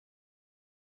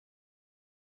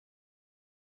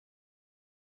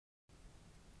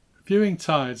Viewing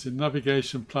tides in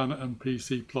Navigation Planner and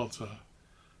PC Plotter.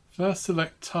 First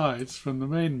select Tides from the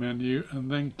main menu and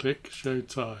then click Show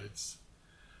Tides.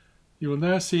 You will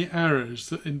now see arrows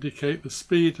that indicate the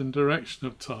speed and direction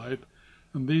of tide,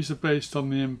 and these are based on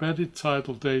the embedded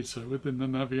tidal data within the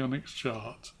Navionics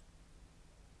chart.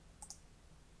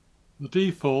 The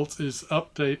default is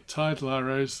Update Tidal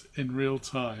Arrows in real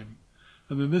time,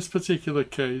 and in this particular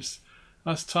case,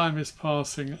 as time is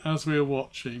passing as we are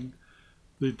watching,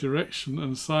 the direction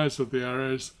and size of the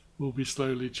arrows will be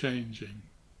slowly changing.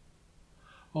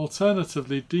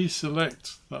 Alternatively,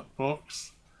 deselect that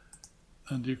box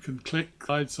and you can click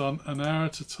Tides on an hour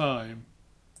at a time,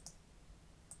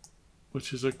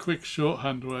 which is a quick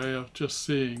shorthand way of just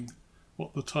seeing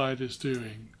what the tide is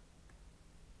doing.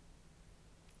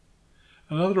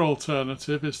 Another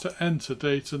alternative is to enter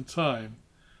date and time.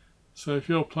 So if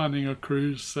you're planning a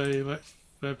cruise, say like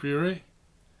February,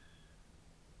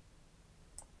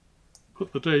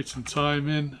 put the date and time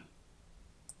in,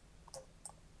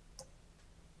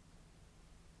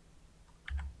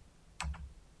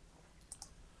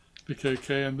 click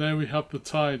OK, and there we have the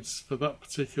tides for that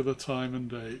particular time and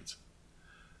date.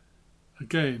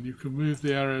 Again, you can move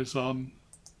the arrows on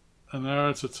an hour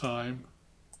at a time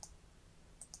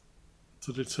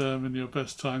to determine your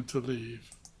best time to leave.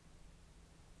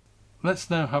 Let's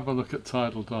now have a look at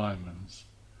tidal diamonds.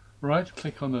 Right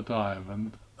click on the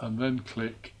diamond and then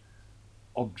click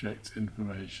Object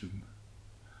Information.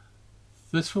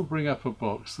 This will bring up a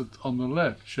box that on the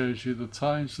left shows you the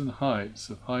times and heights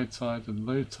of high tide and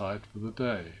low tide for the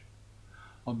day.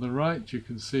 On the right you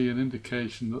can see an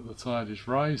indication that the tide is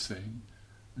rising,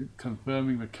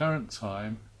 confirming the current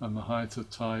time and the height of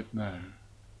tide now.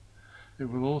 It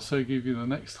will also give you the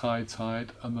next high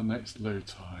tide and the next low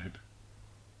tide.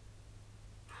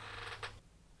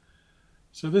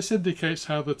 So this indicates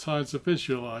how the tides are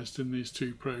visualized in these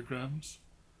two programs.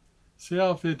 See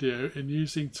our video in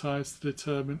using tides to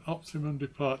determine optimum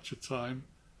departure time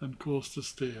and course to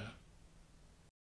steer.